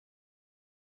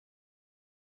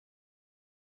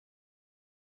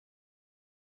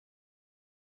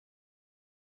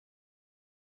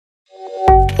Welcome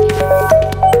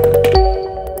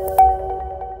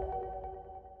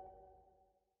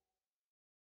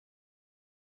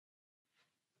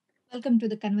to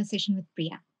the conversation with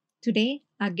Priya. Today,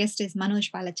 our guest is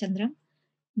Manoj Balachandran,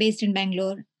 based in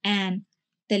Bangalore and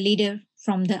the leader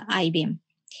from the IBM.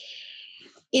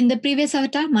 In the previous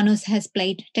avatar, Manoj has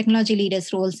played technology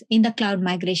leaders roles in the cloud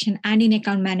migration and in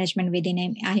account management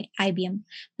within IBM.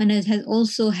 Manoj has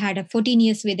also had a 14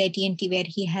 years with AT&T, where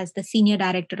he has the senior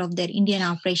director of their Indian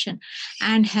operation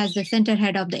and has the center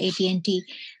head of the AT&T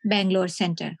Bangalore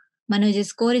Center.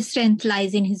 Manoj's core strength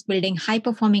lies in his building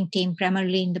high-performing team,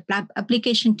 primarily in the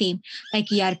application team like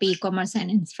ERP, e-commerce,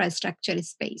 and infrastructure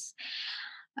space.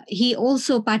 He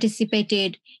also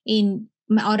participated in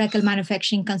Oracle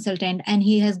manufacturing consultant, and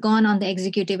he has gone on the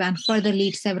executive and further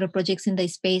lead several projects in the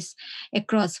space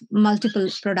across multiple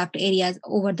product areas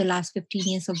over the last 15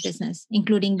 years of business,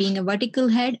 including being a vertical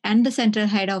head and the center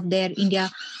head of their India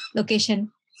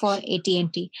location for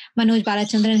AT&T. Manoj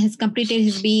Balachandran has completed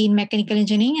his BE in Mechanical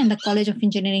Engineering and the College of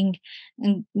Engineering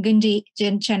in Gundi,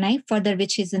 Chennai, further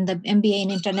which is in the MBA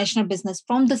in International Business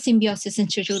from the Symbiosis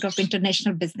Institute of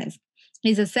International Business.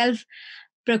 He's a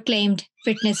self-proclaimed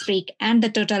fitness freak and the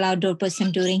total outdoor person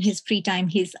during his free time.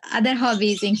 His other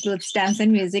hobbies include dance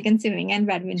and music and swimming and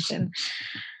badminton.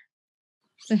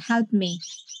 So help me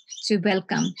to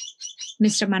welcome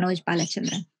Mr. Manoj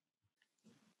Balachandran.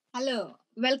 Hello,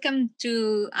 welcome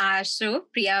to our show,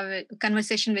 Priya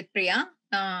Conversation with Priya.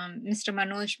 Mr.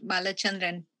 Manoj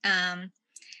Balachandran.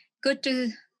 Good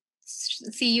to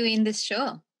see you in this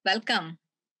show. Welcome.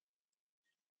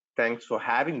 Thanks for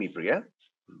having me, Priya.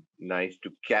 Nice to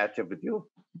catch up with you.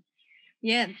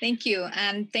 Yeah, thank you.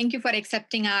 And thank you for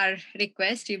accepting our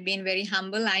request. You've been very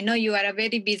humble. I know you are a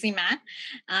very busy man.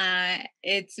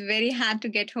 It's very hard to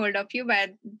get hold of you,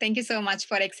 but thank you so much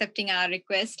for accepting our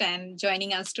request and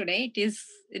joining us today. It is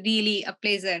really a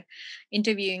pleasure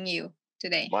interviewing you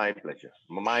today. My pleasure.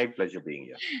 My pleasure being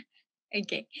here.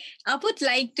 Okay. I would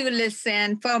like to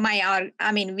listen for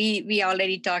we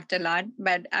already talked a lot,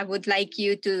 but I would like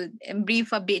you to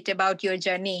brief a bit about your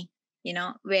journey,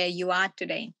 where you are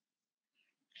today.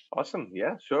 Awesome.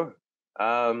 Yeah, sure.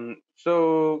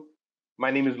 So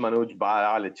my name is Manoj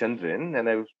Balachandran, and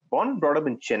I was born and brought up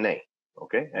in Chennai.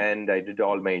 Okay. And I did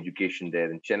all my education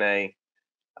there in Chennai,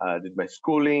 did my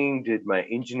schooling, did my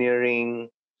engineering,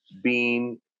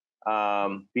 been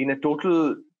a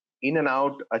total in and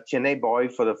out a Chennai boy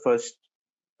for the first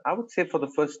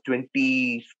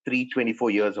 23,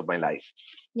 24 years of my life.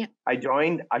 Yeah. I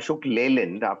joined Ashok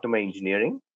Leyland after my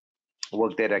engineering,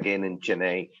 worked there again in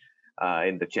Chennai,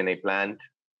 in the Chennai plant,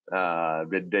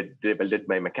 did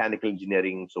my mechanical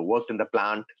engineering, so worked in the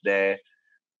plant there,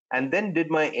 and then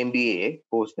did my MBA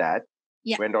post that.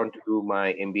 Yeah. Went on to do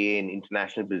my MBA in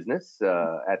international business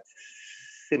at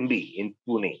Simbi in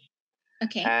Pune.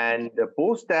 Okay. And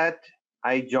post that,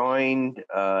 I joined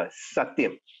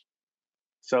Satyam.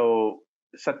 So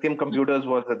Satyam Computers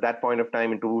was at that point of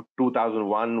time in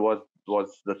 2001 was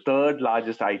the third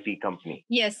largest IT company.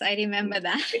 Yes, I remember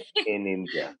that. in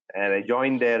India. And I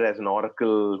joined there as an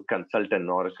Oracle consultant,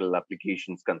 Oracle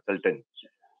applications consultant.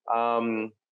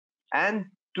 And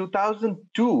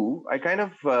 2002, I kind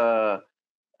of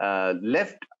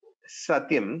left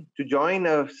Satyam to join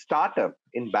a startup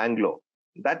in Bangalore.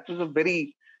 That was a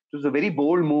very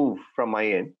bold move from my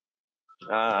end.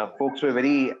 Folks were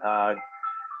very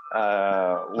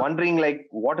wondering like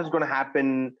what is going to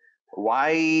happen.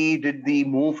 Why did the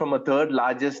move from a third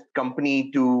largest company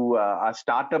to a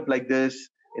startup like this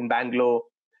in Bangalore?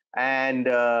 And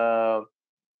I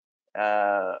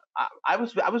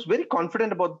was very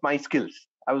confident about my skills.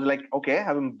 I was like, okay,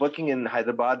 I'm working in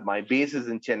Hyderabad. My base is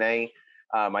in Chennai.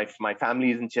 My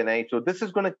family is in Chennai. So this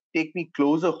is going to take me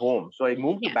closer home. So I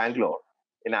moved to Bangalore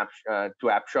to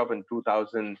AppShop in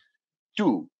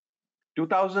 2002.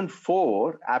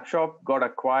 2004, AppShop got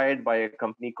acquired by a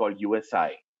company called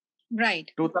USI.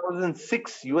 Right.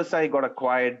 2006, USI got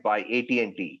acquired by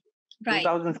AT&T. Right.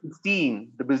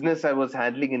 2016, the business I was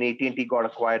handling in AT&T got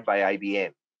acquired by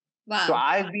IBM. Wow. So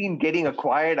I've been getting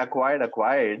acquired,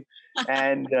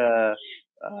 and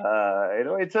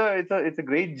it's a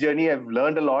great journey. I've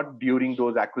learned a lot during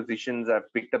those acquisitions.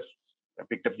 I've picked up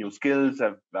new skills.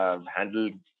 I've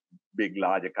handled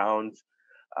large accounts,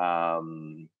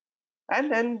 and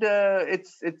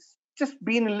it's just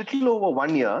been a little over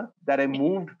 1 year that I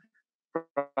moved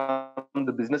from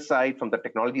the business side, from the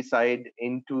technology side,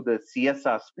 into the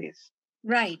CSR space.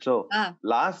 Right. So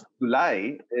last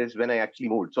July is when I actually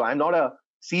moved. So I'm not a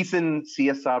seasoned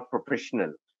CSR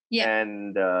professional. Yeah.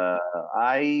 And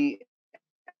I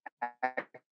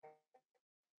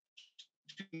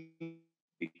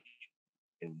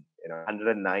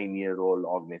 109-year-old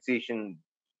organization.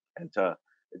 And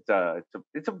it's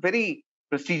a very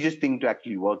prestigious thing to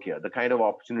actually work here. The kind of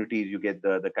opportunities you get,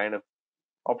 the kind of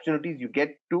opportunities you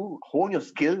get to hone your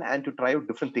skill and to try out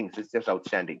different things is just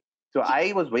outstanding. So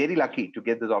I was very lucky to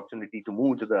get this opportunity to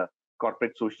move to the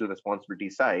corporate social responsibility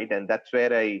side, and that's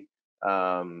where I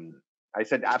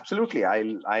said absolutely,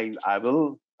 I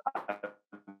will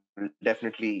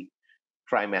definitely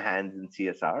try my hands in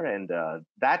CSR, and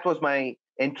that was my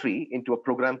entry into a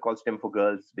program called STEM for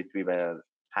Girls, which we were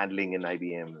handling in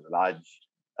IBM.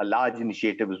 A large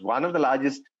initiative. It was one of the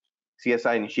largest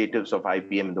CSR initiatives of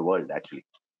IBM in the world, actually.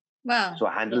 Wow. So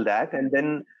I handled that, and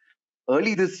then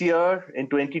early this year in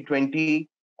 2020,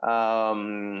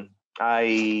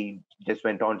 I just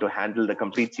went on to handle the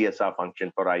complete CSR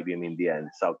function for IBM India and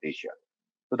South Asia.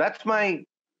 So that's my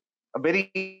a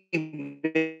very,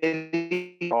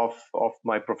 very of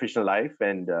my professional life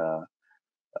and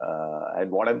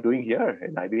what I'm doing here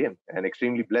in IBM, and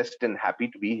extremely blessed and happy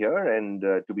to be here and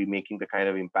to be making the kind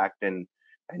of impact and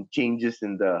changes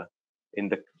in the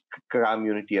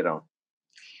community around.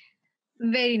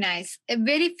 Very nice.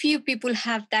 Very few people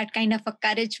have that kind of a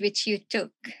courage which you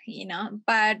took,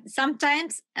 but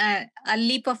sometimes a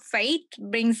leap of faith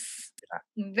brings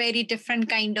very different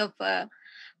kind of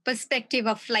perspective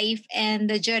of life and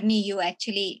the journey you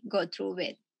actually go through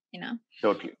with.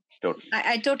 Totally.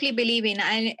 I totally believe in,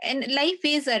 and life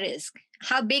is a risk.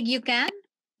 How big you can,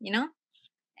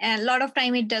 and a lot of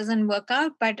time it doesn't work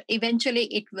out, but eventually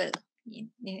it will.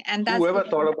 And that's whoever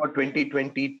thought about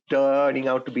 2020 turning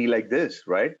out to be like this,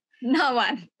 right? No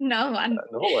one. No one.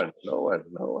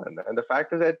 And the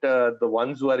fact is that the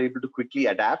ones who are able to quickly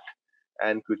adapt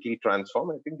and quickly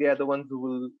transform, I think they are the ones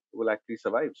who will actually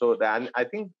survive. So then I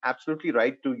think absolutely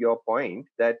right to your point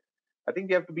that I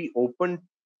think you have to be open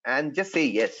and just say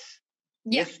yes.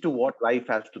 Yeah. Yes to what life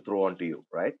has to throw onto you,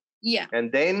 right? Yeah.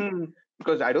 And then,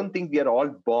 because I don't think we are all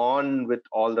born with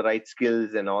all the right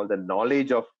skills and all the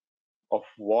knowledge of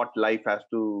what life has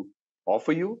to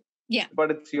offer you. Yeah.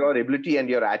 But it's your ability and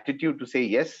your attitude to say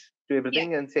yes to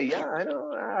everything and say, yeah, I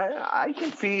know, I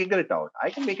can figure it out. I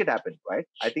can make it happen, right?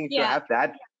 I think if you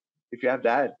have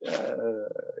that,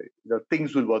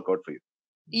 things will work out for you.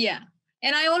 Yeah.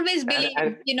 And I always believe,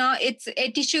 it's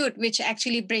attitude which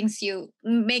actually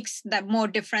makes that more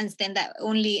difference than the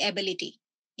only ability,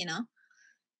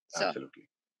 So absolutely.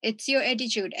 It's your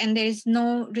attitude, and there is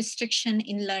no restriction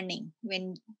in learning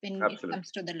when absolutely. It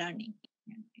comes to the learning.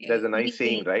 There's a nice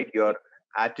saying, right? Your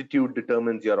attitude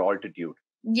determines your altitude.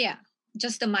 Yeah.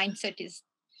 Just the mindset is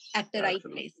at the right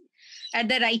place, at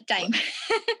the right time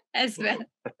as well.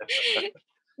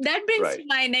 That brings to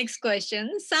my next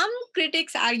question. Some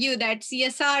critics argue that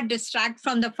CSR distracts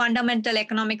from the fundamental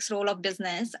economics role of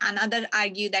business, and others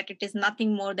argue that it is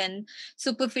nothing more than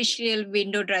superficial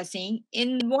window dressing.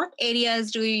 In what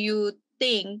areas do you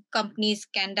think companies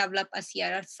can develop a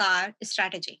CSR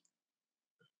strategy?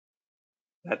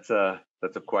 That's a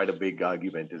quite a big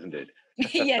argument, isn't it?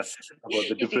 Yes. About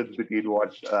the difference between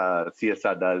what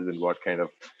CSR does and what kind of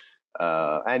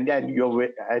and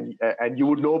you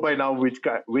would know by now which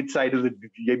side of the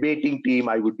debating team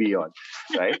I would be on,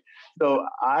 right? So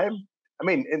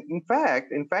in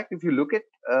fact, if you look at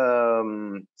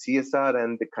CSR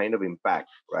and the kind of impact,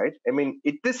 right? We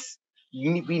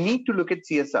need to look at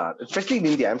CSR, especially in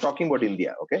India. I'm talking about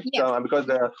India, okay? Yeah. So because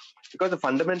the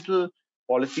fundamental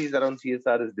policies around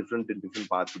CSR is different in different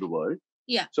parts of the world.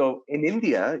 Yeah. So in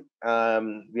India,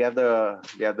 we have the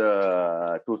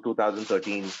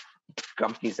 2013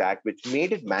 Companies Act, which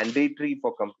made it mandatory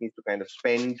for companies to kind of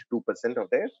spend 2% of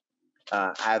their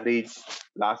average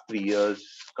last 3 years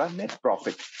net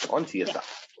profit on CSR. Yeah.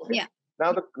 Okay? Yeah.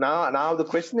 Now the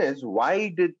question is, why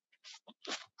did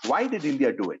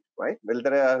India do it? Right? Well,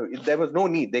 there was no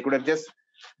need. They could have just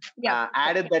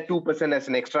added that 2% as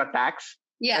an extra tax.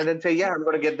 Yeah. And then say, yeah, I'm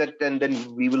going to get that, and then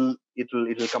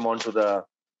it'll come on to the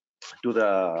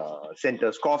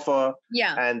center's coffer.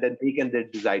 Yeah. And then they can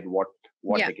decide what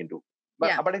they can do.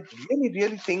 But I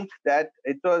really think that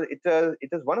it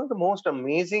is one of the most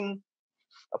amazing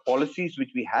policies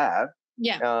which we have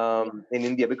in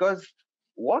India, because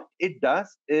what it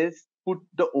does is put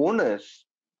the onus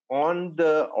on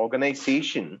the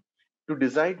organization to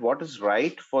decide what is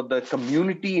right for the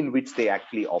community in which they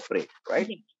actually operate, right?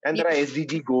 And there are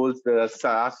SDG goals, there are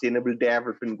sustainable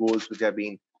development goals which have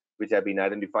been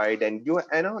identified, and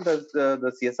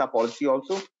the CSR policy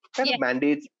also kind of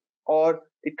mandates, or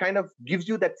it kind of gives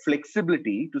you that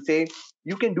flexibility to say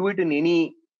you can do it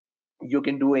you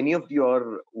can do any of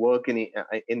your work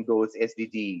in those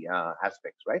SDG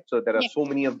aspects, right? So there are so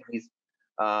many of these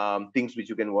things which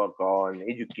you can work on: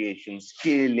 education,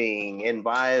 scaling,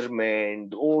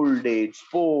 environment, old age,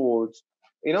 sports,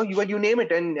 you name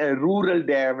it, and rural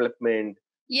development.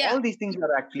 Yeah. All these things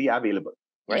are actually available,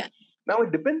 right? Yeah. Now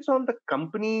it depends on the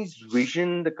company's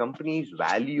vision, the company's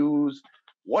values.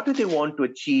 What do they want to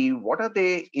achieve? What are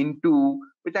they into?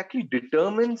 Which actually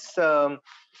determines a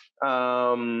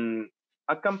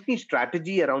company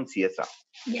strategy around CSR.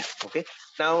 Yeah. Okay.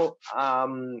 Now,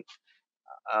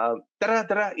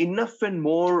 there are enough and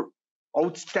more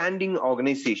outstanding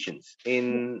organizations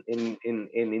in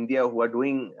India who are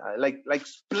doing like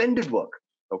splendid work.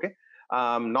 Okay.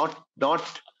 Not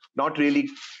really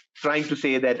trying to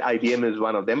say that IBM is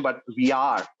one of them, but we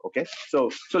are. Okay. So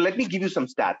let me give you some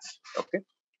stats. Okay.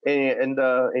 In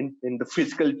the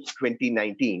fiscal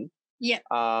 2019, Yeah.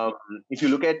 if you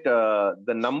look at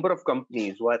the number of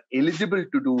companies who are eligible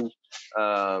to do,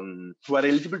 who are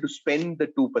eligible to spend the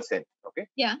 2%. Okay.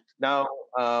 Yeah. Now,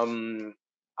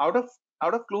 out of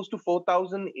close to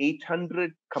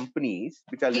 4,800 companies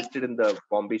which are Yeah. listed in the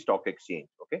Bombay Stock Exchange.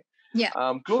 Okay. Yeah.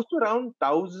 Close to around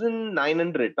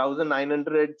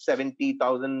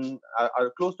 1,970,000,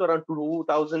 close to around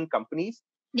 2,000 companies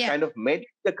Yeah. kind of met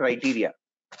the criteria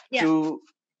Yeah. to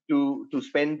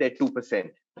spend their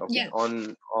 2%, okay, Yeah.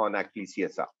 on actually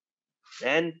CSR.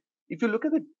 And if you look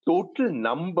at the total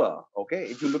number, okay,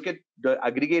 if you look at the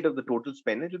aggregate of the total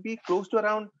spend, it will be close to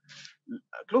around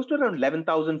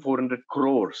 11,400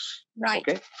 crores, Right.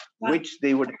 okay, Wow. which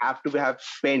they would have to have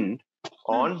spent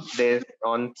on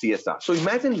CSR. So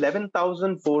imagine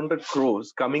 11,400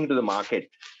 crores coming to the market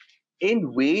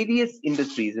in various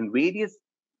industries, in various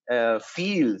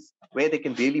fields where they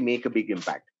can really make a big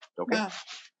impact. Okay. Wow.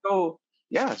 So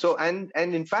yeah, so and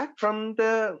in fact from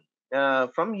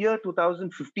year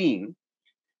 2015,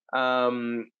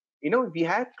 we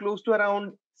had close to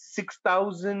around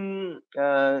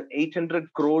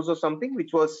 6,800 crores or something,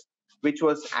 which was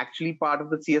actually part of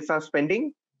the CSR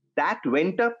spending. That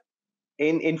went up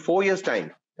in 4 years'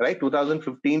 time, right?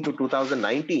 2015 to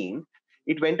 2019,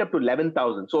 it went up to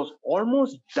 11,000. So it's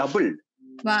almost doubled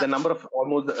Wow. the number of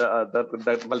almost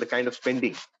the kind of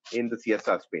spending in the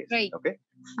CSR space. Right. Okay.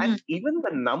 And even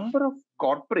the number of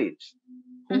corporates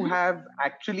who have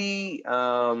actually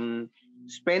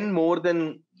spent more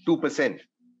than 2%.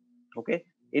 Okay.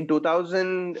 In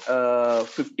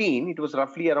 2015, it was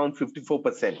roughly around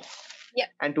 54%. Yeah.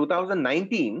 And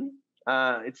 2019,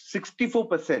 it's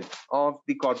 64% of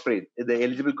the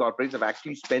eligible corporates have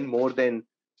actually spent more than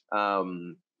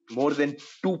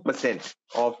 2%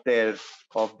 of their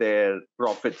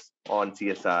profits on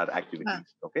CSR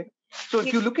activities. Okay. So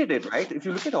if you look at it, right, if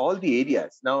you look at all the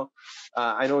areas now,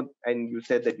 I know, and you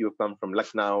said that you come from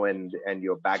Lucknow and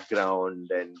your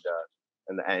background and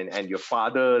your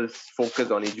father's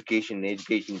focus on educating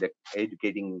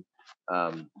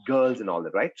girls and all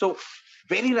that, right? So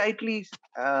very rightly,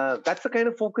 that's the kind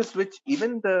of focus which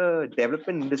even the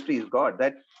development industry has got,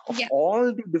 that of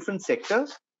all the different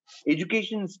sectors,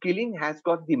 education and skilling has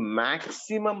got the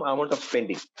maximum amount of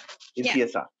spending in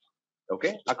CSR.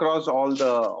 Okay, across all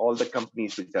the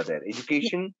companies which are there.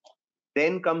 Education,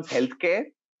 then comes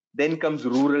healthcare, then comes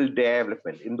rural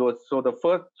development. In those, so the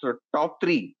first top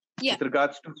three with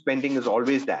regards to spending is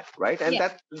always that, right? And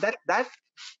that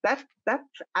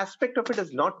aspect of it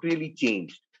has not really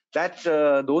changed. That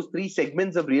those three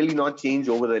segments have really not changed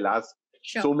over the last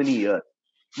so many years.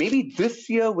 Maybe this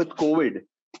year with COVID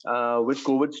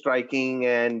striking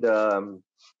and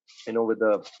with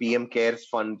the PM Cares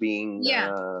Fund being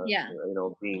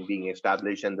being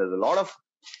established, and there's a lot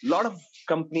of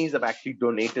companies have actually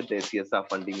donated their CSR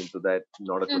funding into that in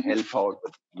order to help out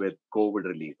with COVID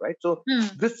relief, right? So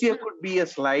this year could be a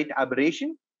slight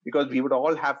aberration because we would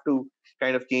all have to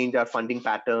kind of change our funding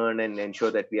pattern and ensure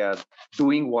that we are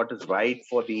doing what is right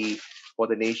for the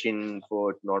nation,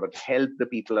 in order to help the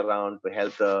people around, to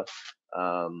help the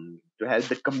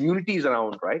communities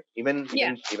around, right? Even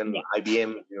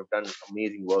IBM, you've done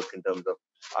amazing work in terms of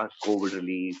our COVID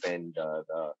relief and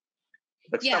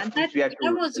the stuff which we had to.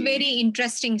 That was very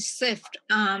interesting shift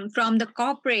from the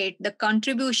corporate, the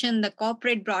contribution the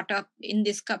corporate brought up in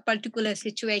this particular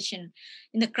situation,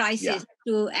 in the crisis,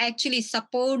 to actually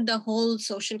support the whole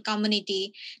social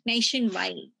community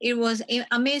nationwide. It was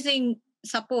amazing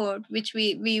support which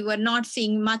we were not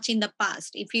seeing much in the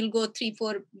past. If you'll go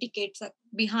 3-4 decades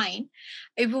behind,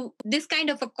 this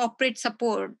kind of a corporate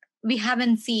support we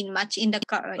haven't seen much in the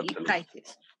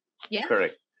crisis. Yeah,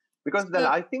 correct. Because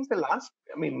I think the last,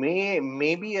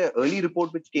 maybe an early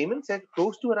report which came in said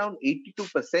close to around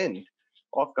 82%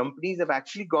 of companies have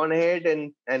actually gone ahead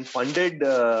and funded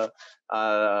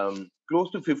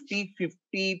close to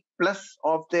 50 plus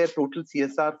of their total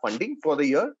CSR funding for the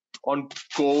year on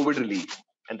COVID relief.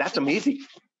 And that's amazing.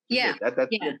 Yeah. That's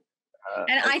yeah.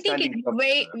 And I think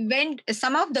when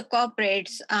some of the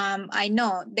corporates, I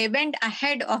know they went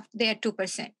ahead of their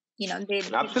 2%. They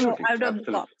go out of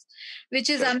the box, which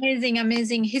is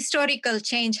amazing historical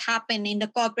change happened in the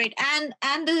corporate, and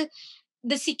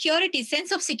the security,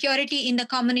 sense of security in the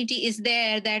community is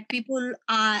there, that people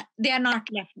they are not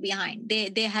left behind.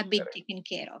 They have been taken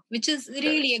care of, which is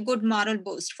really a good moral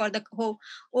boost for the whole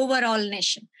overall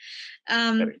nation.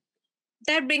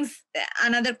 That brings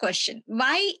another question.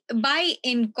 Why, by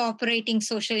incorporating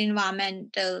social,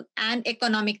 environmental, and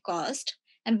economic cost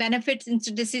and benefits into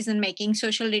decision making,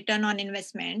 social return on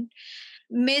investment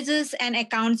measures and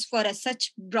accounts for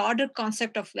such broader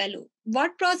concept of value,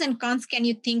 what pros and cons can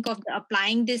you think of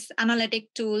applying this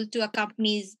analytic tool to a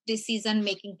company's decision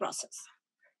making process?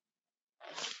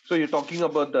 So you're talking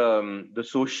about the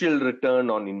social return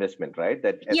on investment, right?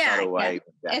 That SROI.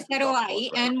 SROI. Right?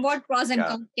 And what pros and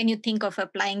cons can you think of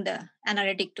applying the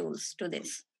analytic tools to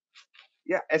this?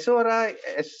 Yeah, SROI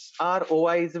is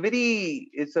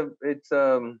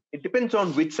it depends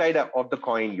on which side of the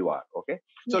coin you are. Okay.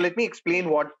 So let me explain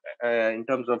what in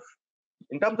terms of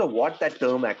what that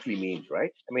term actually means,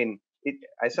 right? I mean,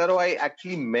 SROI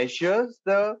actually measures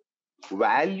the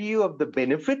value of the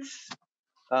benefits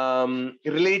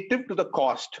relative to the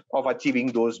cost of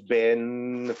achieving those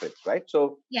benefits, right?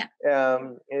 So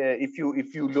if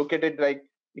you look at it, like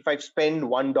if I spend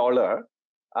 $1,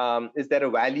 is there a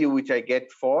value which I get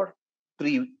for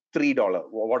 $3?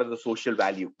 What is the social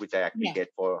value which I actually get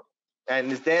for?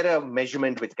 And is there a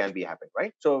measurement which can be happened,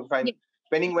 right? So if I'm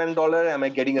spending $1, am I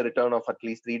getting a return of at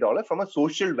least $3 from a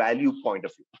social value point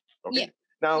of view? Okay.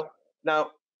 Now,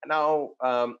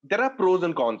 there are pros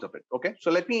and cons of it. Okay,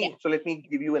 so let me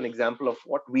give you an example of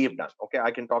what we have done. Okay, I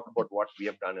can talk about what we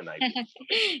have done in IBM.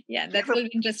 Yeah, that will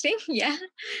be interesting. Yeah,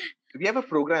 we have a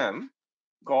program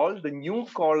called the New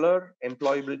Collar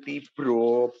Employability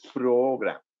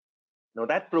Program. Now,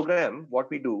 that program, what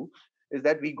we do is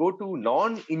that we go to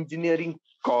non-engineering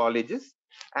colleges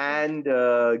and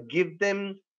give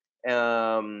them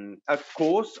a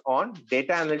course on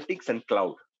data analytics and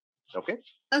cloud. Okay.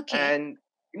 And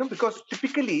because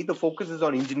typically the focus is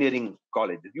on engineering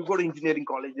colleges. You go to engineering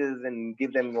colleges and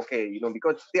give them,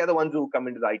 because they are the ones who come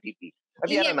into the ITP.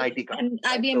 We are an IT company.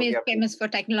 And IBM is famous for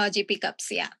technology pickups.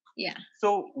 Yeah.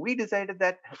 So we decided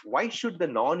that why should the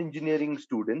non-engineering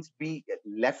students be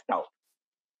left out?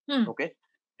 Okay.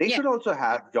 They should also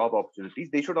have job opportunities.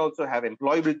 They should also have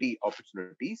employability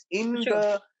opportunities in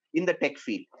the tech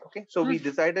field. Okay. So we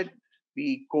decided,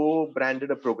 we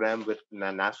co-branded a program with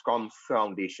NASCOM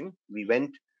Foundation. We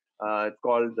went, it's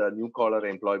called the New Collar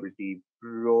Employability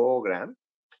Program.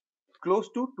 Close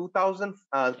to 3,000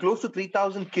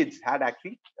 kids had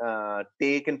actually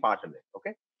taken part in it.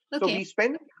 Okay. So we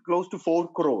spent close to 4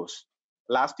 crores.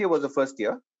 Last year was the first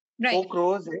year. 4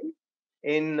 crores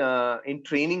in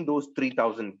training those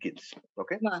 3,000 kids.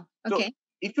 Okay. Wow. So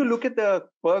if you look at the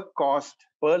per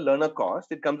learner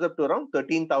cost, it comes up to around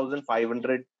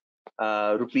 13,500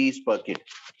 rupees per kid.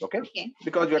 Okay.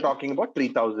 Because we're talking about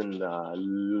 3,000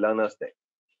 learners there.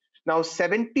 Now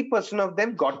 70% of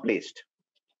them got placed.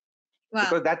 Wow.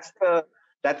 Because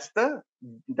that's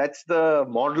the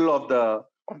model of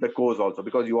the course also,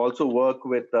 because you also work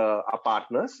with our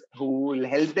partners who will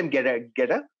help them get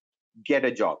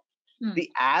a job.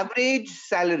 The average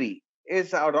salary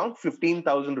is around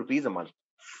 15,000 rupees a month.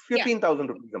 15,000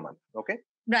 rupees a month. Okay.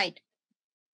 Right.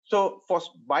 So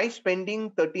by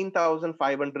spending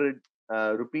 13,500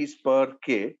 rupees per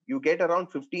kid, you get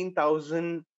around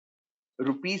 15,000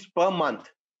 rupees per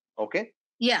month. Okay.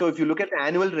 Yeah. So if you look at the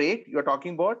annual rate, you're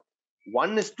talking about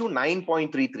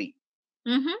 1:9.33.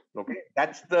 Okay.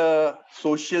 That's the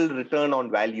social return on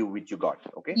value which you got.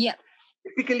 Okay. Yeah.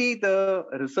 Typically, the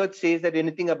research says that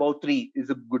anything about 3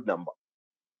 is a good number.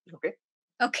 Okay.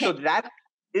 Okay. So that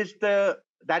is the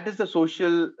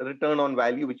social return on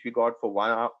value which we got for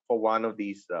one of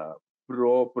these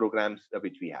programs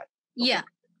which we had. Okay?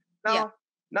 Yeah.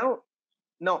 Now,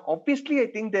 obviously, I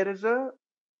think there is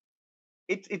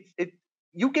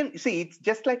you can see it's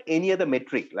just like any other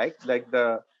metric, like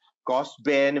the cost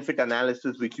benefit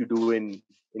analysis which you do in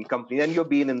companies, and you've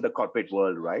been in the corporate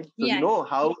world, right? So you know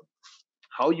how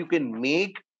you can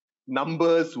make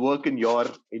numbers work in your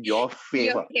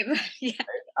favor. Yeah.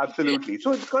 Absolutely.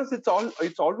 So because it's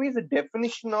always a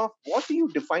definition of what do you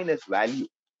define as value.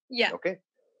 Yeah. Okay.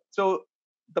 So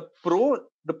the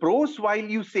pros, while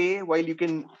you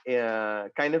can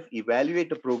kind of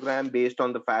evaluate a program based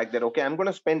on the fact that, okay, I'm going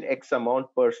to spend X amount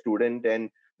per student, and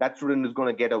that student is going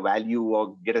to get a value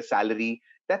or get a salary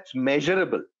that's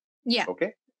measurable. Yeah.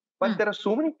 Okay. But there are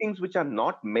so many things which are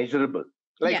not measurable.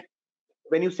 Like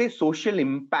when you say social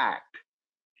impact,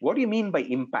 what do you mean by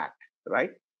impact,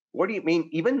 right? What do you mean?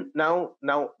 Even now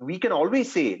we can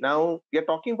always say, now we are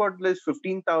talking about this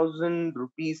 15,000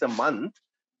 rupees a month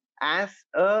as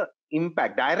a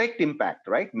impact, direct impact,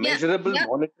 right? Measurable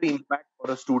monetary impact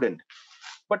for a student.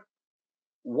 But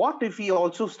what if we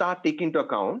also start taking into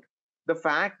account the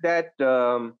fact that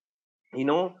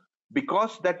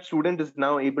because that student is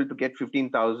now able to get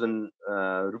 15,000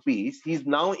 rupees, he's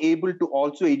now able to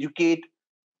also educate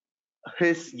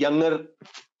his younger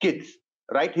kids,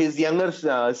 right? His younger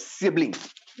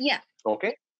siblings. Yeah.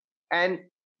 Okay. And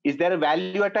is there a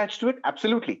value attached to it?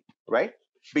 Absolutely, right?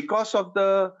 Because of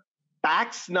the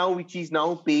tax now which he's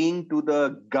now paying to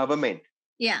the government.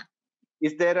 Yeah.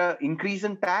 Is there an increase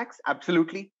in tax?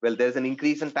 Absolutely. Well, there's an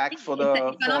increase in tax for the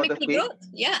economic growth.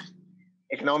 Yeah.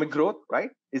 Economic growth,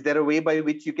 right? Is there a way by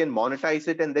which you can monetize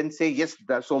it and then say, yes,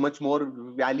 there's so much more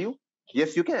value?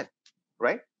 Yes, you can,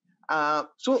 right?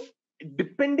 So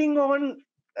depending on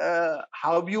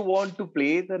how you want to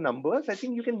play the numbers, I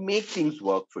think you can make things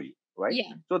work for you, right?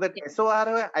 Yeah. So that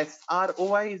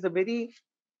SROI is a very,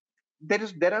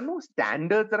 there are no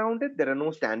standards around it. There are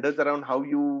no standards around how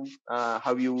you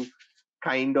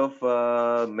kind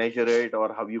of measure it,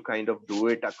 or how you kind of do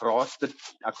it across the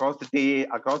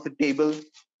table.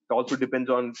 It also depends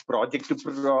on project to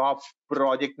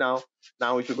project.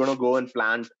 Now if you're going to go and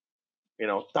plant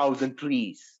 1,000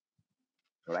 trees,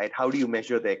 right, how do you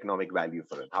measure the economic value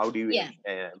for it? How do you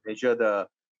measure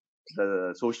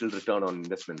the social return on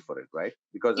investment for it, right?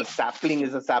 Because a sapling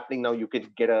is a sapling. Now you can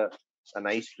get a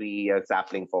nice tree, a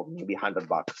sapling, for maybe $100,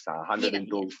 100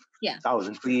 into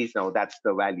 1,000 trees. Now that's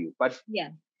the value. But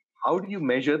how do you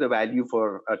measure the value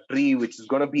for a tree which is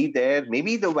going to be there?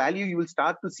 Maybe the value, you will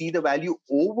start to see the value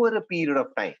over a period of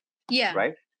time.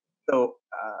 Right. So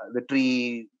the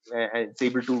tree, it's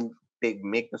able to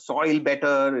make the soil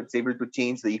better. It's able to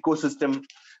change the ecosystem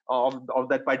of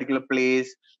that particular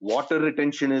place. Water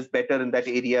retention is better in that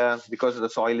area because the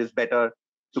soil is better.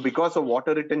 So because of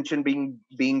water retention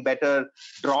being better,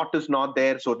 drought is not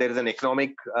there. So there is an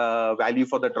economic value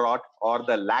for the drought or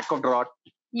the lack of drought.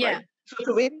 Yeah. Right? So it's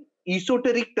a very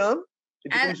esoteric term.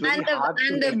 It becomes very hard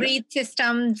and the breath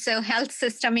system, so health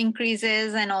system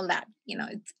increases and all that.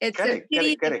 It's correct.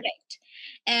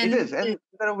 And it is, and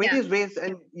there are various ways,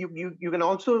 and you can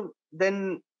also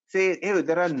then say, hey,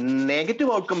 there are negative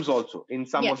outcomes also in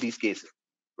some of these cases,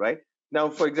 right? Now,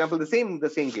 for example, the same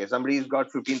case, somebody's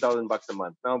got 15,000 bucks a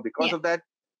month. Now, because of that,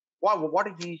 what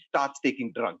if he starts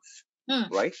taking drugs,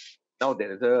 right? Now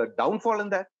there is a downfall in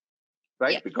that,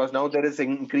 right? Because now there is an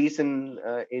increase in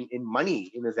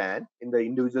money in his hand, in the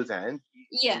individual's hand.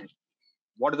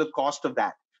 What is the cost of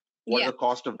that? What is the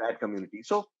cost of that community?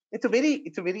 So it's a very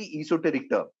esoteric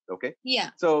term. Okay.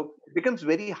 Yeah. So it becomes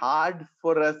very hard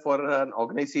for an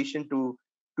organization to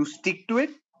stick to it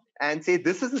and say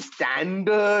this is a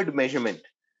standard measurement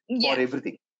for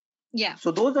everything. Yeah. So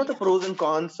those are the pros and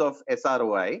cons of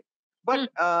SROI. But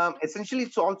essentially,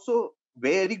 it's also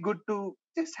very good to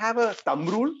just have a thumb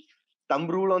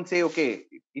rule on, say, okay,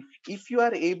 if you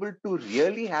are able to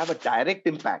really have a direct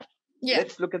impact,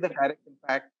 let's look at the direct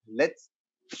impact.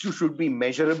 Should be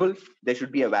measurable. There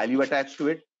should be a value attached to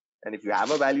it. And if you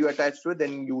have a value attached to it,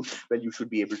 then you should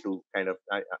be able to kind of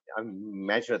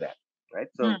measure that, right?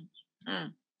 So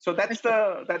so that's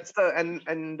the and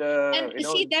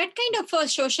see that kind of a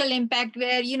social impact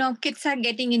where kids are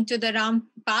getting into the wrong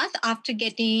path after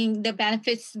getting the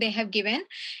benefits they have given.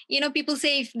 People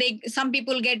say if some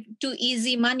people get too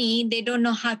easy money, they don't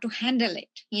know how to handle it.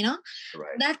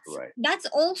 That's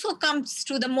also comes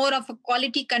to the more of a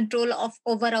quality control of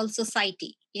overall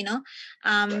society.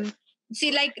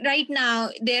 See, like right now,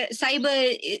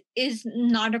 cyber is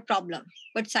not a problem,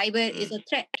 but cyber is a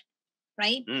threat.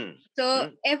 Right?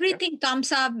 So everything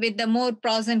comes up with the more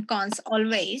pros and cons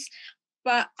always.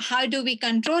 But how do we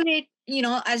control it?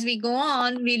 As we go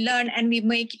on, we learn and we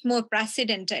make it more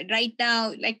precedented. Right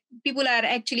now, like people are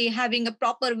actually having a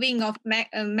proper wing of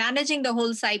managing the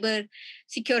whole cyber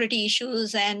security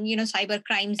issues and, cyber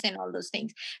crimes and all those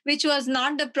things, which was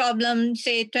not the problem,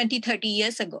 say, 20, 30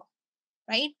 years ago.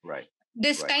 Right? Right.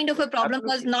 This kind of a problem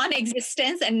was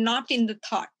non-existence and not in the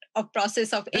thought of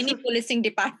process of any policing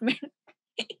department.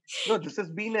 No, this has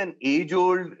been an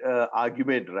age-old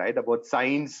argument, right, about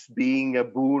science being a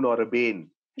boon or a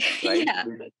bane, right?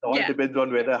 It all depends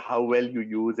on how well you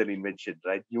use an invention,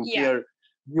 right? Nuclear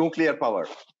nuclear power.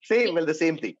 Well, the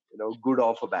same thing, good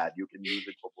or for bad, you can use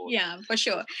it for both. Yeah, for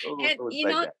sure. And So it's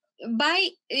like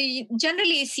that.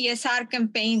 Generally CSR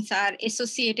campaigns are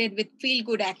associated with feel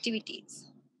good activities.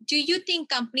 Do you think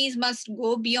companies must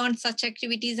go beyond such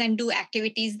activities and do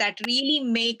activities that really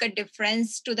make a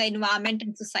difference to the environment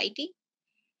and society?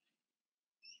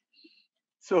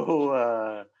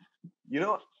 So,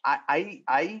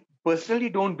 I personally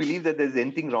don't believe that there's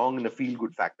anything wrong in a feel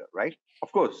good factor, right?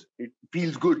 Of course, it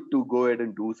feels good to go ahead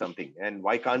and do something. And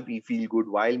why can't we feel good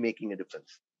while making a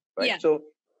difference, right? Yeah. So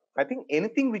I think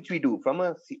anything which we do from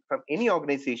any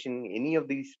organization, any of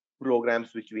these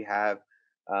programs which we have,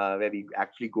 where we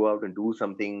actually go out and do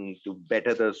something to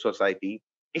better the society,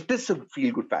 it is a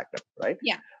feel good factor, right?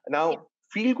 Yeah. Now,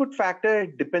 feel good factor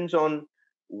depends on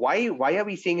why are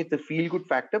we saying it's a feel good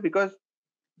factor? Because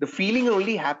the feeling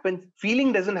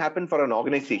doesn't happen for an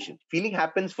organization. Feeling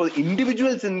happens for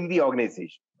individuals in the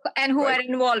organization. And who right? are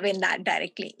involved in that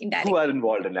directly, indirectly. Who are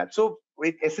involved in that. So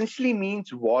it essentially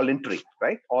means voluntary,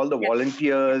 right? All the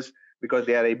volunteers, because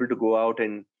they are able to go out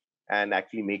and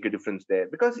actually make a difference there.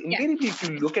 Because invariably, if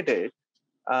you look at it,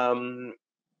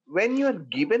 when you are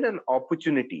given an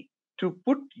opportunity to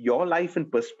put your life in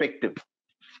perspective,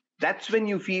 that's when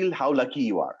you feel how lucky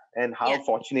you are and how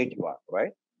fortunate you are,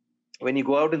 right? When you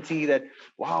go out and see that,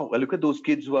 wow, well, look at those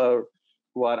kids who are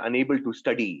unable to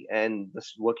study and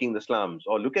working in the slums,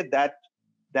 or look at that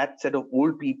set of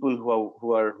old people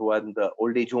who are in the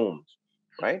old age homes,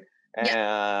 right?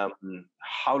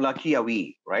 How lucky are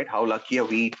we, right? How lucky are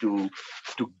we to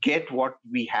get what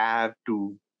we have,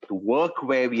 to work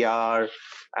where we are,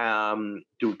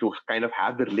 to kind of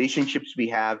have the relationships we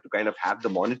have, to kind of have the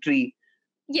monetary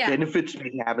benefits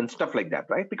we have and stuff like that,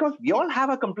 right? Because we all have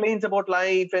our complaints about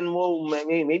life, and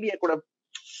maybe I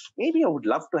would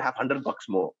love to have $100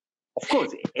 more. Of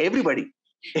course, everybody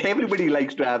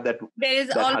likes to have that. There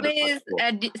is always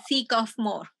a seek of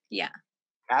more. Yeah.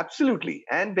 Absolutely.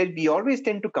 And we always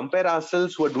tend to compare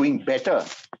ourselves who are doing better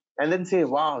and then say,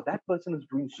 wow, that person is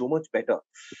doing so much better.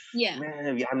 Yeah.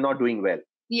 Man, I'm not doing well.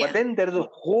 Yeah. But then there is a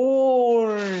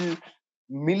whole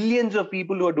millions of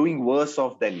people who are doing worse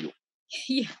off than you.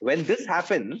 Yeah. When this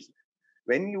happens,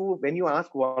 when you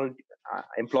ask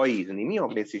employees in any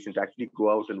organization to actually go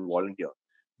out and volunteer,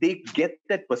 they get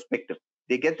that perspective.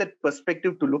 They get that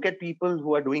perspective to look at people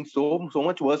who are doing so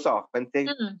much worse off and say,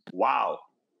 wow,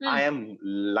 I am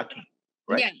lucky,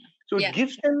 right? Yeah. So it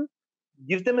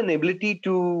gives them an ability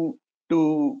to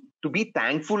be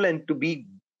thankful and to be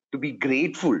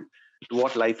grateful to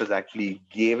what life has actually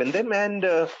given them. And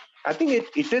I think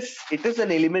it is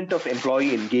an element of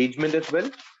employee engagement as well.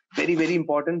 Very, very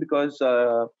important, because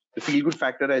the feel good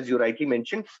factor, as you rightly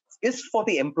mentioned, is for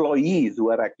the employees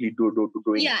who are actually doing.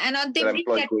 Yeah, and they bring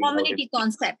that community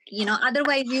concept.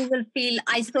 Otherwise you will feel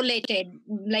isolated.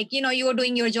 Like, you are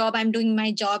doing your job, I'm doing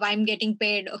my job, I'm getting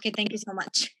paid. Okay, thank you so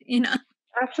much.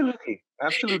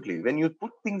 Absolutely. When you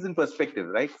put things in perspective,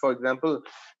 right? For example,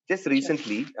 just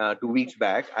recently, 2 weeks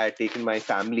back, I had taken my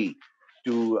family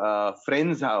to a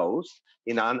friend's house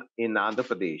in Andhra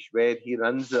Pradesh, where he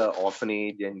runs an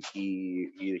orphanage and he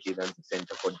runs a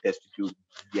center for destitute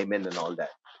women and all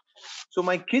that. So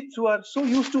my kids, who are so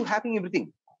used to having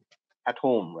everything at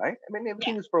home, right? I mean,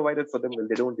 everything is provided for them. Well,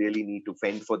 they don't really need to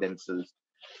fend for themselves.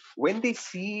 When they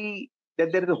see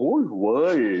that there is a whole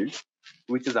world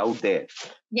which is out there,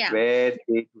 where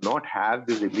they do not have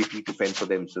this ability to fend for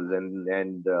themselves,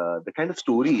 and the kind of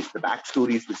stories, the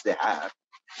backstories which they have,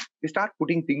 they start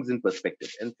putting things in perspective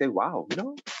and say, wow, I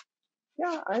know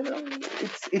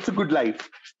it's a good life,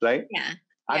 right?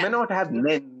 I may not have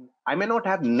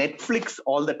Netflix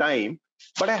all the time,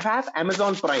 but I have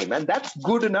Amazon Prime, and that's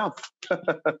good enough,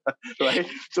 right?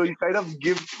 So you kind of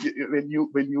give, when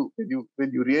you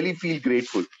really feel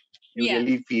grateful, you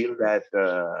really feel that,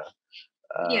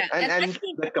 and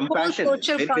the compassion is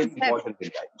very, very important in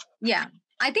life. Yeah,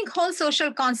 I think whole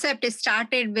social concept is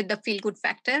started with the feel good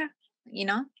factor.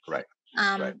 Right.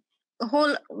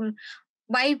 Whole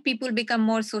why people become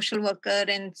more social worker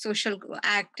and social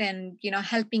act and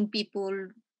helping people.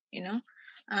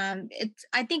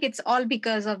 I think it's all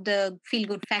because of the feel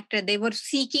good factor. They were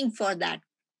seeking for that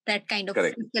kind of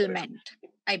fulfillment.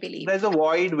 I believe there's a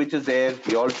void which is there.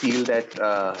 We all feel that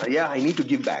I need to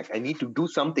give back, I need to do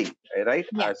something, right?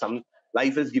 Some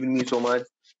life has given me so much,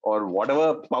 or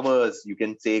whatever powers, you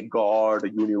can say God,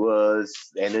 universe,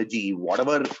 energy,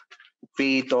 whatever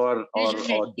faith or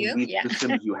belief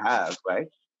systems you have, right?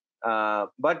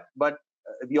 But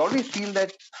we always feel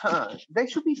that there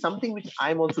should be something which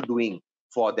I'm also doing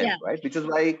for them, right? Which is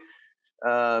why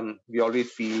we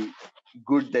always feel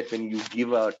good that when you give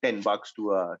 $10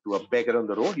 to a beggar on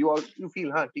the road, you feel,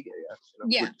 Yeah.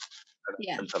 good,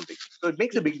 Yeah. and something. So it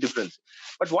makes a big difference.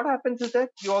 But what happens is that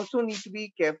you also need to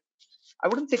be careful. I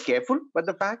wouldn't say careful, but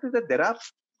the fact is that there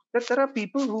are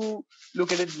people who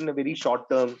look at it in a very short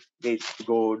term. They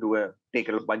go take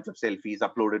a bunch of selfies,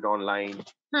 upload it online,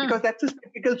 because that's a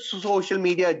typical social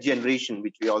media generation,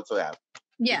 which we also have.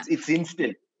 Yeah. It's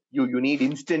instant. You need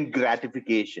instant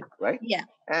gratification, right? Yeah.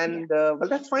 And well,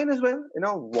 that's fine as well.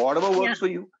 Whatever works for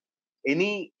you.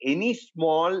 Any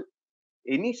small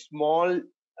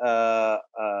uh,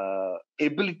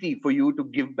 ability for you to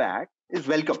give back is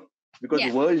welcome, because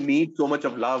the world needs so much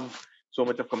of love, so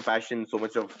much of compassion, so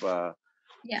much of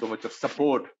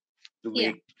support to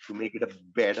make it a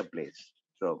better place.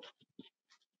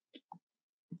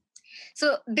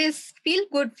 So this feel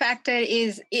good factor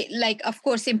is like, of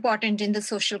course, important in the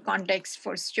social context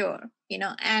for sure,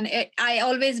 and I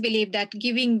always believe that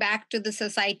giving back to the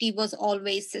society was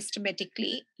always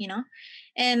systematically,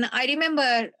 and I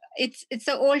remember it's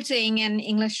the old saying, and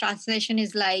English translation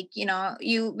is like,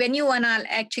 you when you want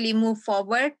to actually move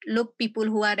forward, look people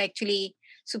who are actually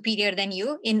superior than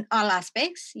you in all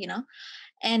aspects,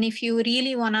 and if you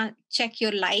really want to check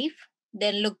your life,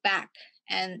 then look back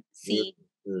and see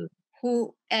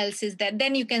who else is there.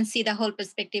 Then you can see the whole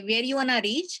perspective where you want to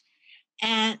reach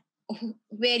and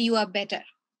where you are better,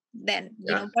 then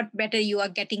what better you are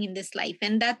getting in this life,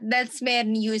 and that's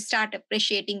when you start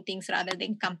appreciating things rather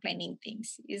than complaining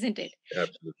things, isn't it?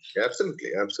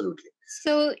 Absolutely.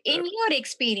 So in your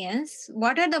experience,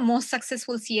 what are the most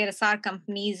successful CSR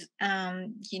companies,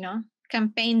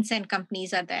 campaigns and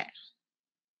companies are there?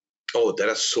 Oh, there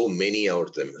are so many out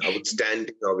of them.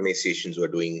 Outstanding organizations who are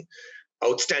doing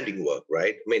outstanding work,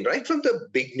 right? I mean, right from the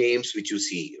big names which you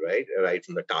see, right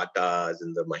from the Tatas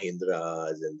and the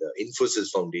Mahindras and the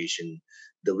Infosys Foundation,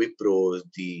 the Wipros,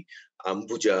 the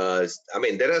Ambujas. I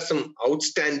mean, there are some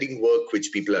outstanding work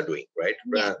which people are doing, right?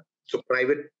 So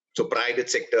private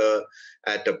sector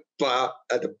at the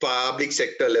public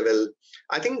sector level.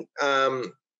 I think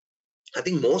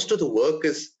most of the work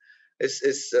is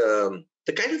the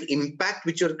kind of impact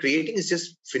which you're creating is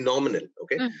just phenomenal.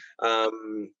 Okay.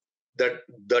 The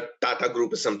Tata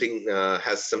Group is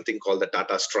has something called the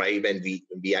Tata Strive, and we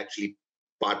actually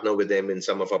partner with them in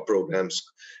some of our programs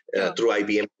through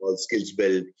IBM called Skills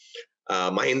Build.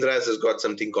 Mahindra's has got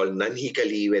something called Nanhi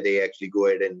Kali, where they actually go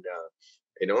ahead and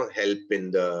help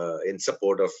in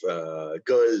support of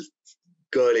girl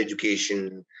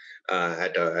education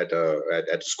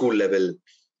at school level.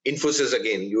 Infosys,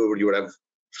 again, you would have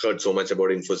heard so much about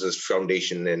Infosys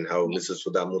Foundation and how Mrs.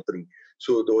 Sudhamurthy,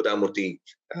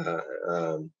 I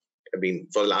mean,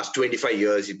 for the last 25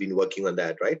 years, you've been working on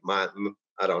that, right?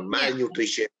 Around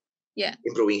malnutrition,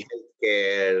 improving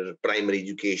healthcare, primary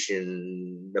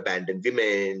education, abandoned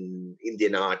women,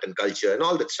 Indian art and culture, and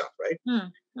all that stuff, right?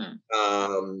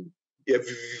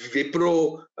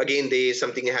 Wipro, again, they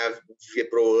have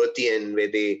Wipro Earthian,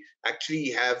 where they actually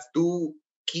have two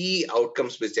key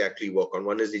outcomes which they actually work on.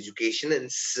 One is education and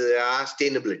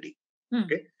sustainability.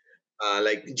 Okay,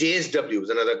 like JSW is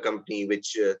another company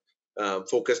which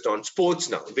focused on sports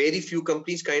now. Very few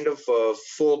companies kind of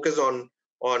focus on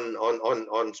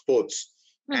sports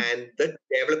and the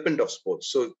development of sports.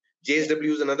 So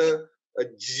JSW is another.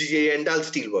 Jindal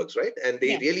Steelworks, right? And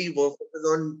they really were focused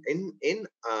on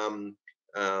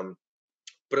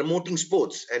promoting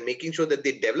sports and making sure that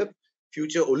they develop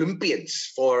future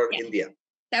Olympians for India.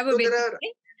 That would be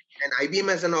and IBM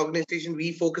as an organization,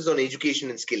 we focus on education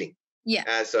and skilling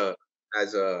as a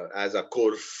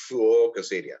core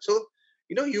focus area. So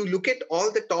you look at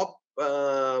all the top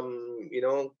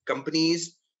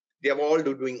companies, they are all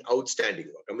doing outstanding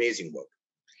work, amazing work.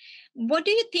 What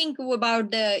do you think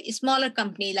about the smaller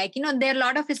company? Like, there are a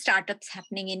lot of startups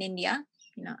happening in India,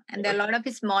 and there are a lot of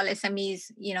small SMEs,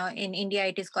 in India,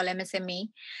 it is called MSME.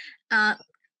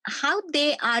 How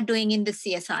they are doing in the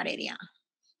CSR area?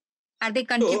 Are they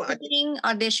contributing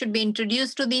or they should be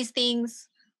introduced to these things?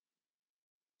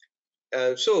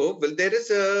 Well, there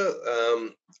is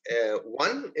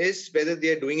one is whether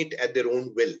they are doing it at their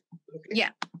own will. Okay?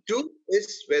 Two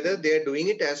is whether they are doing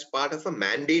it as part of a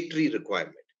mandatory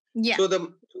requirement. So there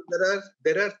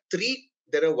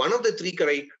are one of the three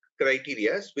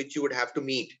criteria which you would have to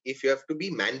meet if you have to be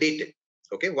mandated.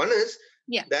 Okay, one is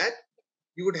that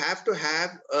you would have to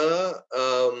have a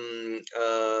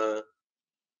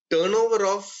turnover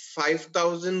of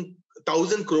 1,000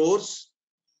 crores,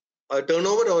 a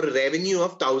turnover or a revenue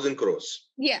of 1,000 crores.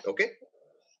 Okay,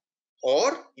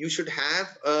 or you should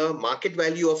have a market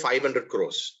value of 500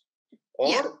 crores,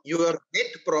 or your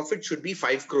net profit should be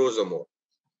 5 crores or more.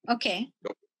 Okay.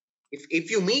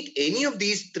 If you meet any of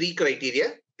these 3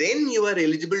 criteria, then you are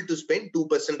eligible to spend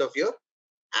 2% of your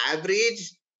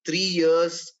average 3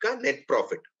 years ka net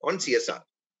profit on CSR.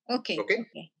 Okay. Okay.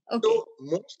 Okay. Okay. So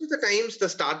most of the times the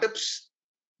startups,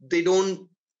 they don't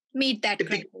Meet that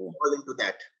typically criteria. fall into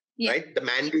that, Yeah. right? The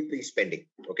mandatory spending.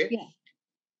 Okay. Yeah.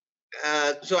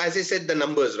 So as I said, the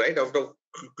numbers, right? Out of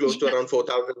close to Yeah. around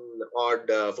 4,000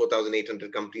 odd,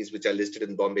 4,800 companies which are listed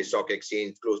in Bombay Stock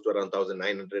Exchange, close to around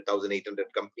 1,900,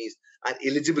 1,800 companies are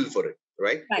eligible for it,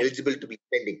 right? Right. Eligible to be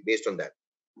spending based on that.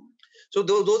 So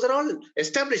those are all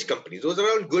established companies. Those are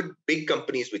all good, big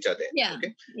companies which are there. Yeah.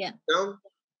 Okay. Yeah. Now,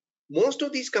 most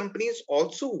of these companies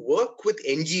also work with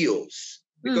NGOs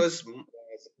because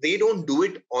they don't do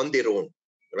it on their own,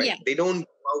 right? Yeah. They don't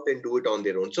go out and do it on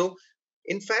their own. So,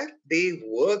 in fact, they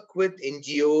work with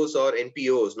NGOs or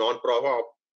NPOs,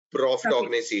 non-profit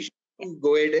organizations, to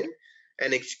go ahead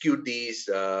and execute these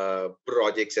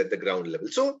projects at the ground level.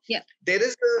 So, Yeah. there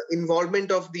is the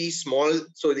involvement of the small.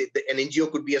 So, an NGO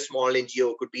could be a small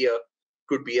NGO, could be a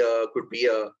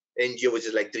NGO which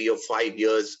is like 3 or 5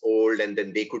 years old, and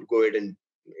then they could go ahead and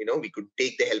we could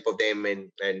take the help of them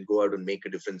and go out and make a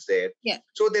difference there. Yeah.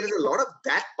 So there is a lot of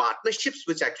that partnerships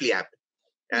which actually happen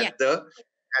at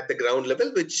the ground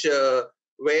level, which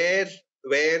where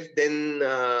then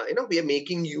we are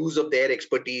making use of their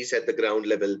expertise at the ground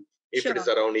level. If it is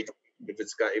around if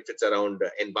it's around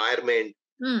environment,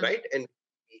 right, and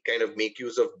we kind of make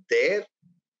use of their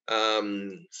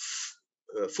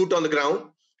foot on the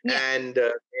ground and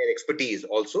their expertise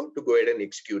also to go ahead and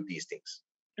execute these things.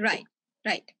 Right.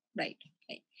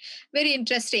 Very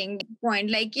interesting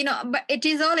point. Like, but it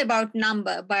is all about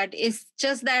number, but it's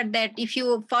just that if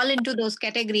you fall into those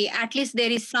category, at least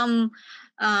there is some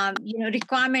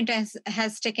requirement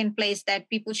has taken place that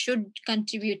people should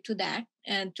contribute to that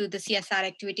and to the CSR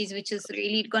activities, which is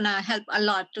really gonna help a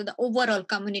lot to the overall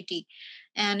community,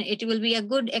 and it will be a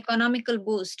good economical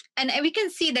boost. And we can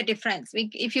see the difference.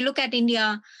 If you look at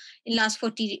India in last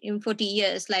 40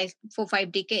 years, like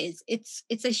 4-5 decades,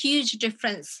 it's a huge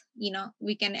difference.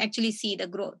 We can actually see the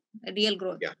growth, real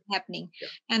growth happening.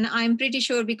 And I'm pretty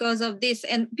sure because of this,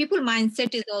 and people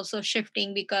mindset is also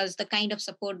shifting because the kind of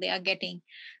support they are getting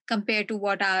compared to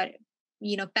what our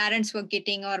parents were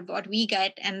getting or what we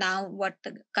get, and now what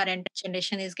the current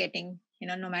generation is getting,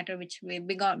 no matter which way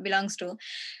belongs to.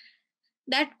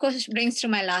 That brings to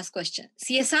my last question.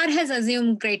 CSR has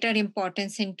assumed greater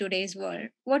importance in today's world.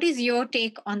 What is your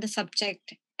take on the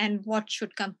subject, and what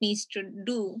should companies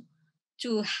do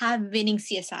to have winning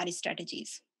CSR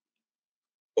strategies?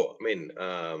 Oh, I mean,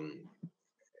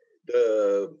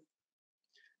 the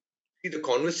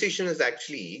conversation is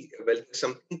actually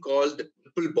something called the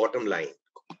triple bottom line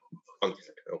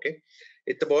concept. Okay,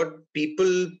 it's about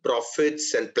people,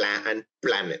 profits, and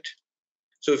planet.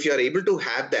 So if you are able to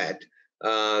have that,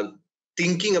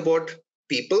 thinking about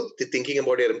people, thinking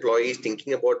about your employees,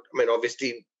 thinking about,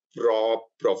 obviously,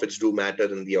 profits do matter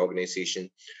in the organization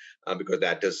because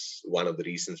that is one of the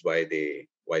reasons why they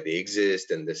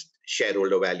exist, and this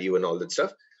shareholder value and all that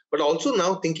stuff. But also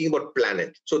now thinking about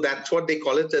planet. So that's what they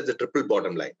call it as the triple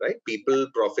bottom line, right? People,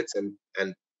 profits, and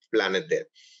planet there.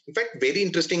 In fact, very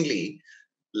interestingly,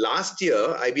 last year,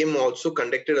 IBM also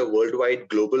conducted a worldwide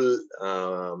global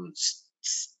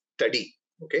study,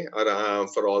 okay,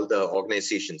 for all the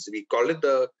organizations. We call it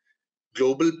the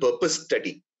Global Purpose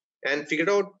Study, and figured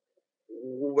out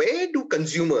where do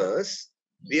consumers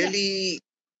really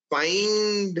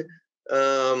find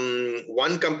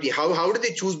one company. How do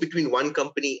they choose between one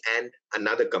company and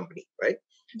another company, right?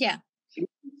 Yeah.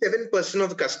 7% of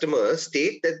the customers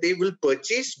state that they will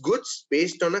purchase goods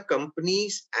based on a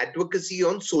company's advocacy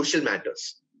on social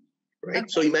matters, right? Okay.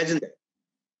 So imagine that.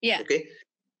 Yeah. Okay.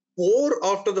 4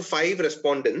 out of the 5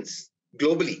 respondents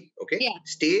globally, okay,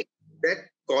 state that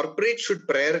corporate should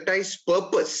prioritize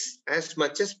purpose as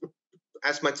much as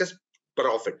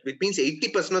profit, which means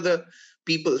 80% of the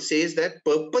people says that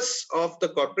purpose of the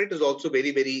corporate is also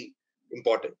very, very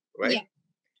important, right? Yeah.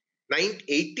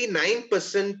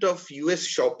 89% of US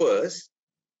shoppers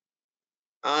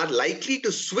are likely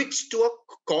to switch to a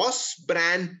cost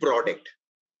brand product,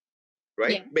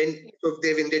 right? When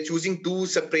they're choosing 2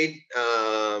 separate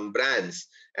brands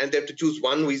and they have to choose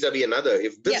one vis-a-vis another,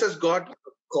 if this has got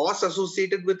cost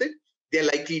associated with it, they're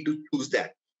likely to choose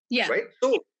that, right?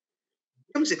 So it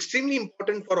becomes extremely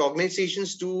important for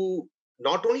organizations to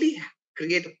not only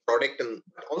create a product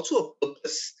but also a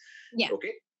purpose.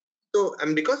 Okay. So,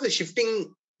 and because there's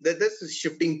a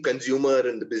shifting consumer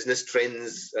and the business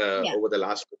trends over the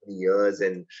last 20 years,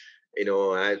 and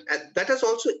that has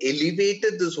also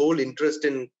elevated this whole interest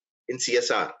in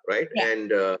CSR, right?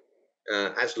 And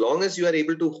as long as you are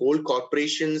able to hold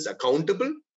corporations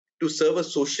accountable to serve a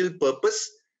social purpose,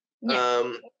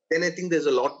 then I think there's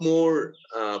a lot more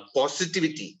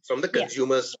positivity from the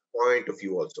consumer's point of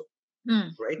view also,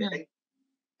 right? And,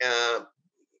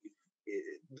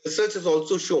 research has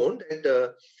also shown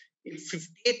that if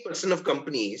 58% of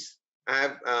companies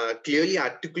have clearly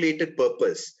articulated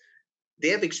purpose, they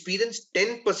have experienced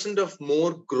 10% of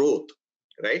more growth,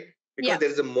 right? Because there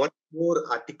is a much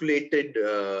more articulated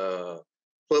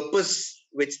purpose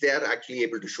which they are actually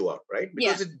able to show up, right?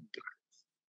 Because it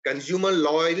consumer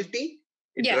loyalty,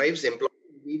 it drives employee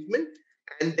engagement,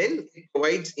 and then it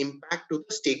provides impact to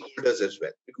the stakeholders as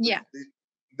well. Because these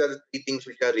are the three things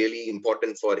which are really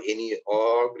important for any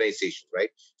organization, right?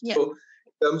 So,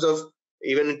 in terms of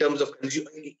even in terms of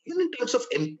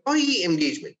employee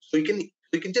engagement, so you can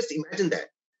just imagine that,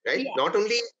 right? Not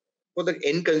only for the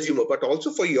end consumer, but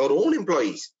also for your own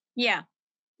employees. There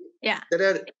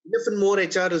are even more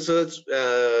HR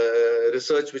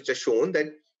research which has shown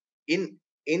that in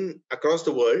across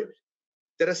the world,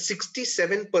 there are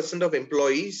 67% of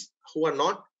employees who are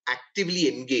not actively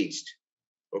engaged.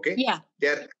 Okay,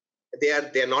 they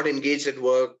are not engaged at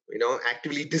work.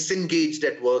 Actively disengaged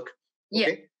at work.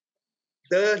 Okay,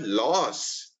 the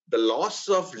loss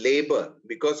of labor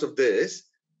because of this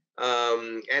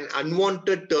and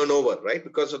unwanted turnover, right?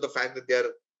 Because of the fact that there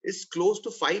is close to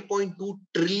 $5.2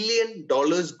 trillion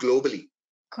globally.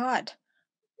 God,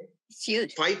 it's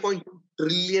huge. $5.2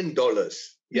 trillion.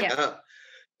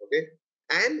 Okay.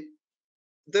 And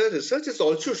the research has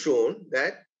also shown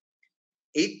that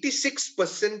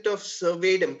 86% of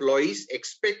surveyed employees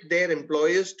expect their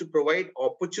employers to provide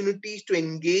opportunities to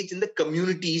engage in the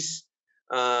communities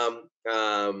where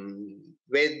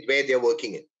they're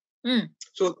working in.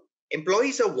 So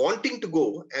employees are wanting to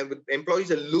go, and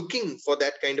employees are looking for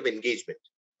that kind of engagement,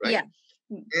 right?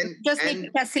 And just need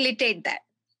to facilitate that.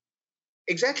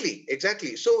 Exactly.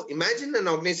 So imagine an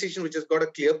organization which has got a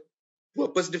clear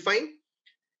purpose defined.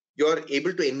 You're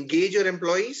able to engage your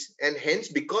employees, and hence,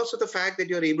 because of the fact that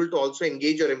you're able to also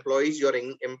engage your employees, your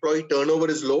employee turnover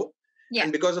is low.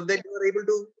 And because of that, you're able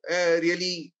to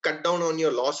really cut down on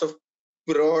your loss of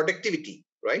productivity,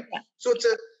 right? So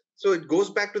it goes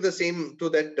back to the same, to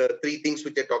that three things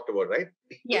which I talked about, right?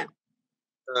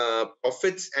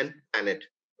 Profits and planet,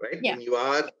 right?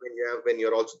 When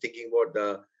you're also thinking about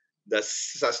the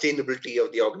sustainability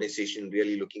of the organization,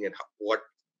 really looking at what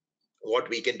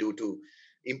we can do to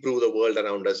improve the world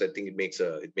around us, I think it makes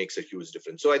a huge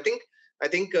difference. So I think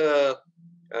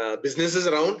businesses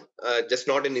around, just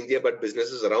not in India, but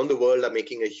businesses around the world are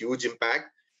making a huge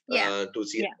impact to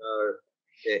see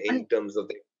in terms of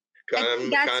the.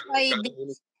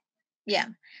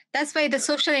 That's why the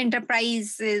social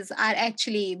enterprises are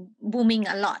actually booming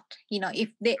a lot. If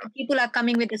people are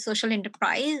coming with a social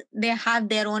enterprise, they have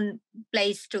their own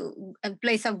place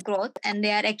of growth, and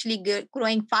they are actually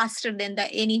growing faster than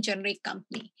any generic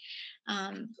company.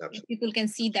 People can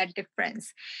see that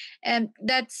difference.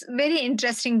 That's very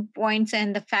interesting points,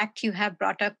 and the fact you have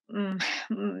brought up,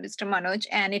 Mr. Manoj,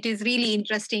 and it is really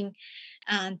interesting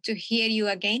to hear you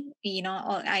again.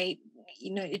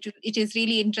 It is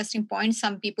really interesting point.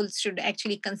 Some people should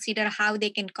actually consider how they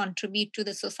can contribute to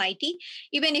the society,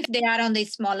 even if they are on the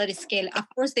smaller scale. Of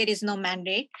course, there is no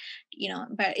mandate,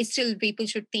 but still people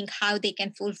should think how they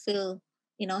can fulfill,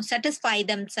 satisfy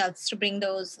themselves to bring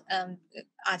those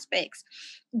aspects.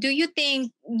 Do you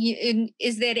think,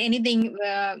 is there anything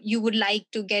you would like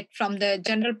to get from the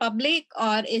general public,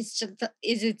 or is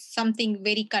it something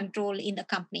very controlled in the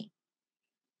company?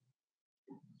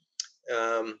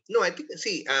 No, I think,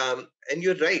 and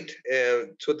you're right.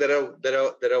 So there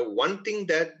are one thing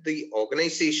that the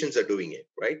organizations are doing it,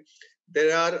 right?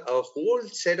 There are a whole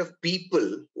set of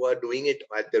people who are doing it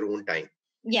at their own time.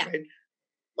 Right?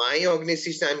 My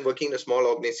organization, I'm working in a small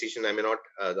organization.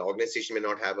 The organization may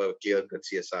not have a clear-cut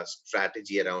CSR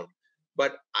strategy around.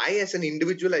 But I, as an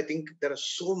individual, I think there are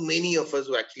so many of us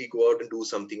who actually go out and do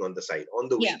something on the side, on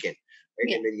the weekend.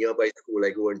 Right? In a nearby school, I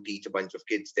go and teach a bunch of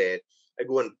kids there. I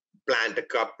go and plant a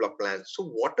couple of plants. So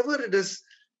whatever it is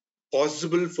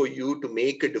possible for you to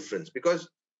make a difference, because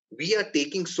we are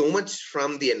taking so much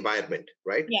from the environment,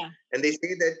 right? And they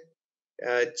say that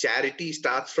charity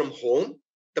starts from home.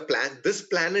 This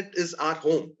planet is our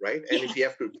home, right? And if we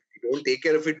don't take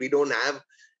care of it, we don't have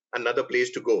another place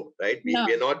to go, right? We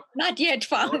are not yet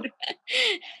found.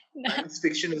 Science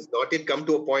fiction has not yet come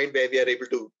to a point where we are able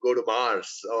to go to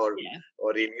Mars or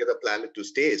any other planet to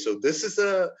stay. So this is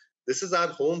our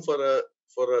home for a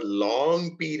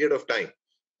long period of time.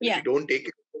 If you don't take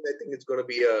it, I think it's going to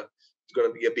be a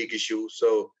big issue.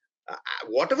 So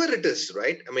whatever it is,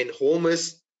 right? I mean, home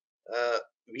is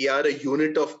we are a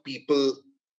unit of people,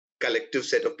 collective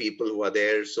set of people who are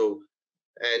there. So,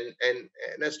 and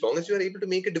as long as you are able to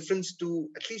make a difference to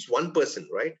at least one person,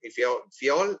 right? If you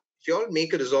all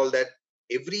make a resolve that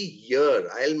every year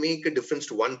I'll make a difference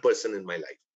to one person in my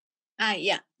life.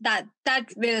 Yeah, that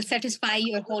will satisfy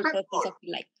your whole purpose of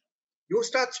your life. You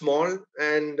start small,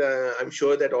 and I'm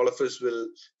sure that all of us will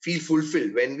feel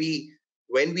fulfilled when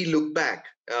we look back,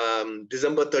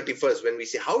 December 31st, when we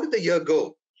say, how did the year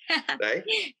go? Right?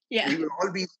 Yeah. We will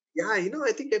all be,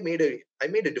 I think I made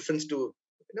a difference to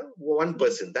one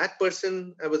person. That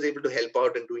person, I was able to help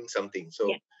out in doing something. So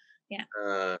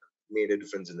made a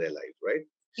difference in their life, right?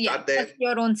 Start there. That's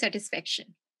your own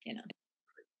satisfaction, Yeah.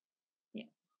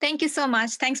 Thank you so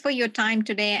much. Thanks for your time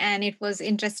today. And it was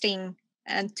interesting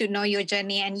to know your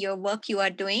journey and your work you are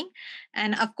doing.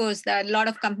 And of course, a lot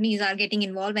of companies are getting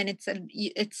involved, and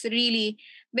it's really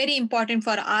very important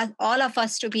for us, all of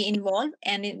us, to be involved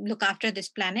and look after this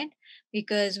planet,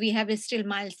 because we have still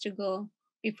miles to go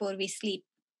before we sleep,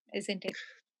 isn't it?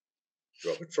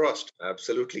 Robert Frost,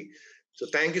 absolutely. So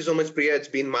thank you so much, Priya. It's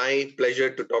been my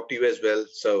pleasure to talk to you as well.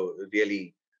 So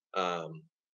really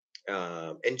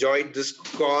enjoyed this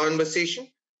conversation.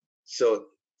 So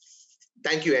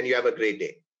thank you, and you have a great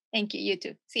day. Thank you. You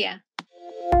too. See ya.